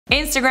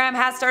Instagram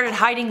has started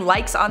hiding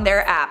likes on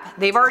their app.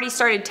 They've already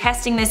started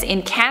testing this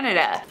in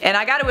Canada. And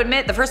I gotta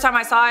admit, the first time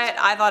I saw it,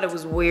 I thought it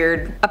was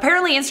weird.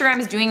 Apparently Instagram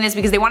is doing this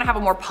because they want to have a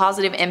more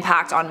positive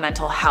impact on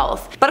mental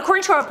health. But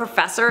according to a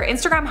professor,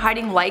 Instagram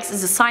hiding likes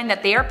is a sign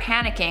that they are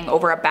panicking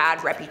over a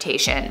bad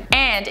reputation.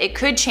 And it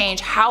could change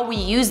how we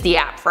use the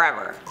app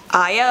forever.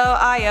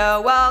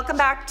 Io, welcome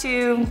back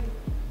to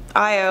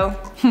Io.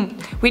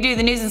 We do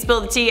the news and spill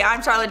the tea.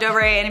 I'm Charlotte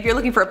Dovray, and if you're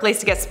looking for a place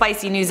to get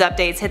spicy news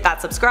updates, hit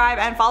that subscribe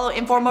and follow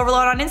Inform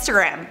Overload on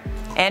Instagram.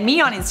 And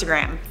me on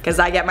Instagram, because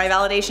I get my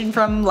validation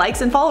from likes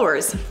and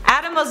followers.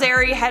 Adam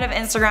Mosseri, head of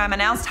Instagram,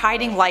 announced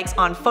hiding likes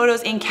on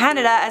photos in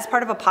Canada as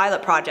part of a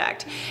pilot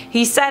project.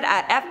 He said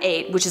at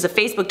F8, which is a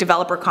Facebook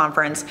developer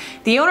conference,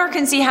 the owner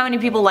can see how many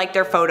people like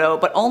their photo,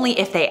 but only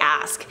if they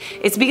ask.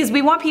 It's because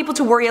we want people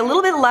to worry a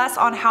little bit less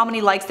on how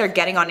many likes they're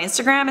getting on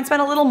Instagram and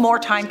spend a little more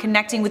time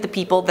connecting with the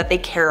people that they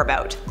care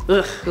about.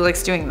 Ugh, who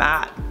likes doing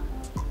that?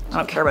 I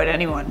don't care about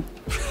anyone.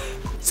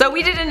 So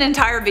we did an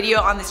entire video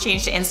on this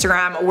change to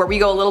Instagram where we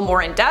go a little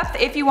more in depth.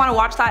 If you want to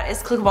watch that,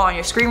 it's clickable on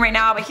your screen right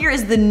now, but here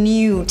is the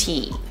new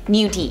tea.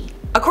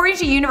 According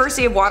to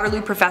University of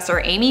Waterloo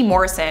professor Amy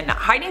Morrison,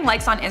 hiding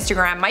likes on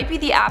Instagram might be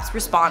the app's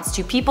response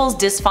to people's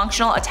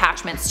dysfunctional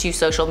attachments to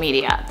social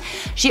media.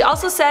 She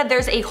also said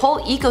there's a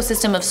whole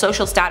ecosystem of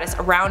social status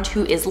around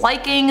who is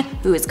liking,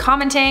 who is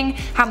commenting,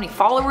 how many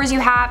followers you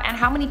have, and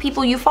how many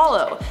people you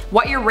follow,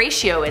 what your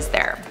ratio is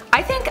there.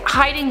 I think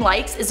hiding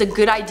likes is a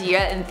good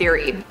idea in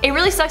theory. It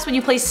really sucks when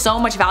you place so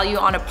much value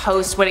on a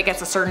post when it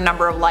gets a certain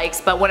number of likes,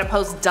 but when a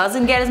post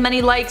doesn't get as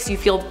many likes, you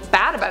feel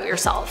bad about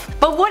yourself.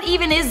 But what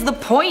even is the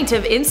point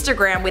of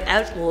Instagram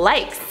without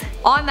likes?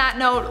 On that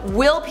note,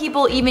 will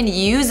people even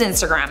use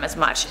Instagram as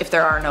much if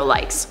there are no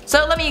likes?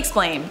 So let me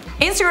explain.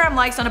 Instagram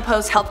likes on a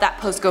post help that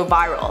post go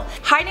viral.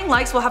 Hiding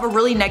likes will have a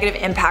really negative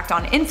impact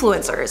on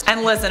influencers.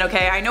 And listen,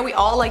 okay, I know we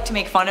all like to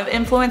make fun of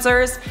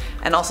influencers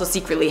and also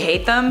secretly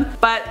hate them,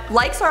 but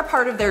likes are a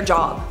part of their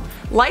job.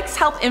 Likes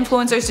help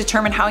influencers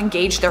determine how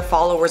engaged their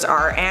followers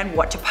are and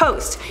what to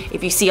post.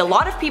 If you see a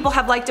lot of people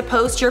have liked a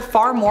post, you're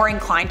far more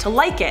inclined to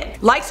like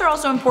it. Likes are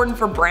also important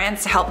for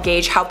brands to help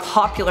gauge how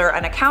popular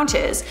an account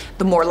is.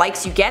 The more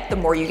likes you get, the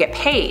more you get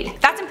paid.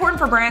 That's important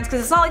for brands because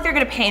it's not like they're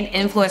going to pay an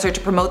influencer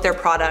to promote their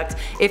product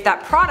if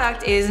that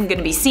product isn't going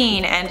to be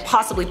seen and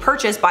possibly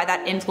purchased by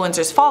that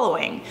influencer's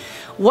following.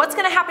 What's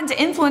going to happen to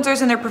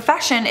influencers in their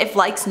profession if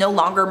likes no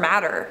longer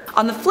matter?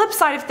 On the flip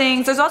side of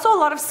things, there's also a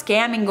lot of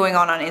scamming going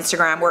on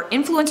Instagram where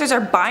influencers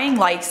are buying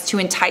likes to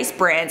entice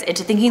brands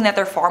into thinking that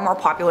they're far more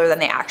popular than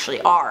they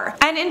actually are.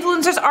 And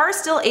influencers are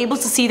still able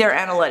to see their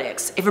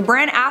analytics. If a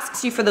brand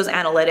asks you for those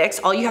analytics,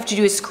 all you have to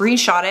do is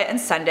screenshot it and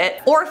send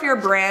it. Or if you're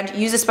a brand,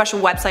 use a special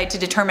website to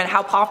determine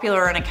how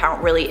popular an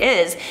account really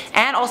is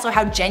and also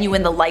how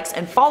genuine the likes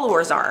and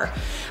followers are.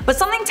 But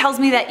something tells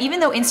me that even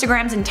though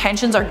Instagram's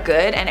intentions are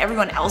good and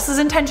everyone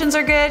else's intentions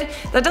are good,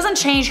 that doesn't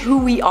change who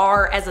we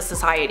are as a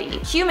society.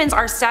 Humans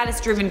are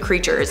status-driven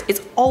creatures.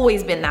 It's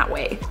always been that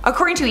way.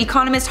 According to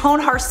economist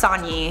Honhar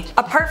Sanyi,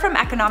 apart from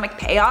economic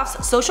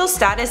payoffs, social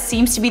status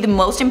seems to be the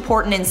most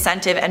important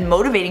incentive and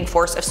motivating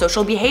force of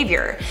social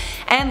behavior.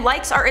 And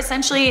likes are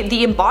essentially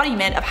the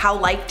embodiment of how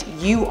liked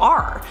you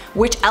are,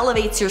 which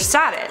elevates your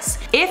status.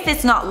 If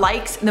it's not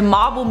likes, the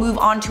mob will move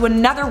on to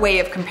another way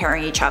of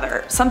comparing each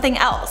other, something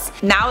else.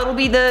 Now it'll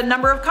be the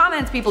number of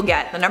comments people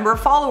get, the number of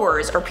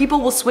followers, or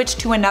people will switch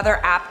to another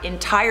app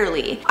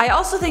entirely. I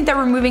also think that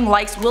removing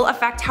likes will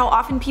affect how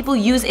often people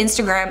use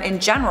Instagram in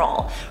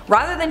general.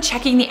 Rather than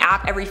checking the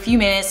app every few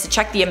minutes to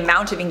check the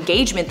amount of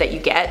engagement that you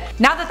get,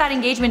 now that that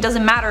engagement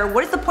doesn't matter,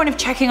 what is the point of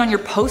checking on your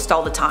post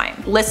all the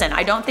time? Listen,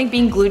 I don't think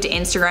being glued to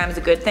Instagram is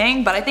a good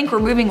thing, but I think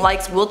removing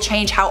likes will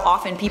change how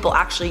often people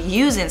actually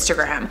use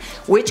Instagram,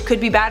 which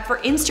could be bad for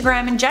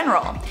Instagram in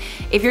general.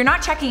 If you're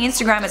not checking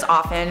Instagram as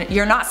often,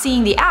 you're not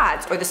seeing the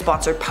ads or the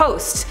sponsored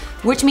posts,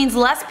 which means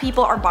less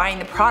people are buying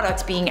the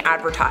products being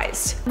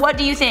advertised. What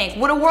do you think?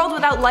 Would a world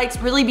without likes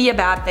really be a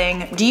bad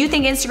thing? Do you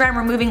think Instagram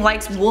removing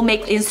likes will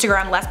make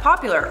Instagram less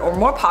popular or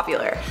more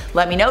popular?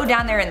 Let me know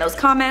down there in those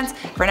comments.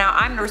 For now,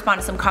 I'm gonna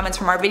respond to some comments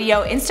from our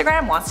video.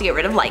 Instagram wants to get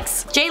rid of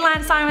likes.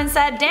 Jaylan Simon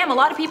said, damn, a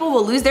lot of people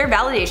will lose their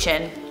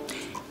validation.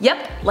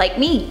 Yep, like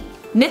me.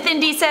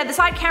 Nithin D said, the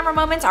side camera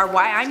moments are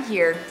why I'm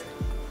here.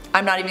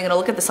 I'm not even gonna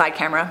look at the side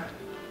camera.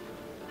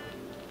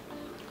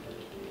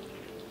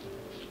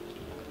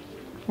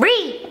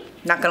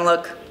 Not gonna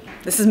look.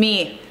 This is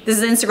me.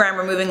 This is Instagram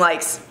removing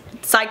likes.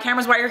 Side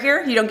cameras while you're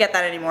here? You don't get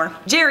that anymore.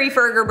 Jerry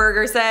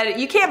Fergerberger said,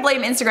 you can't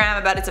blame Instagram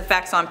about its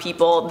effects on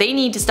people. They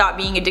need to stop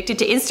being addicted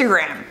to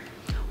Instagram.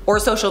 Or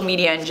social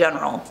media in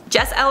general.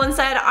 Jess Ellen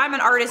said, I'm an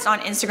artist on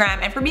Instagram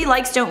and for me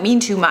likes don't mean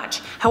too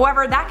much.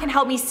 However, that can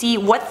help me see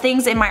what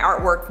things in my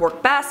artwork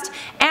work best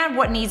and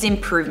what needs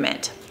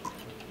improvement.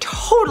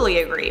 Totally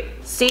agree.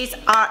 These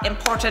are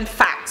important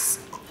facts.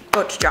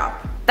 Good job.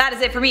 That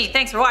is it for me.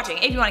 Thanks for watching.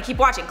 If you want to keep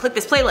watching, click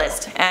this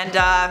playlist. And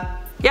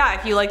yeah,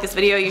 if you like this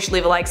video, you should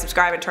leave a like,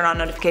 subscribe, and turn on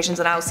notifications,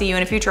 and I will see you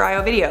in a future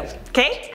IO video. Okay?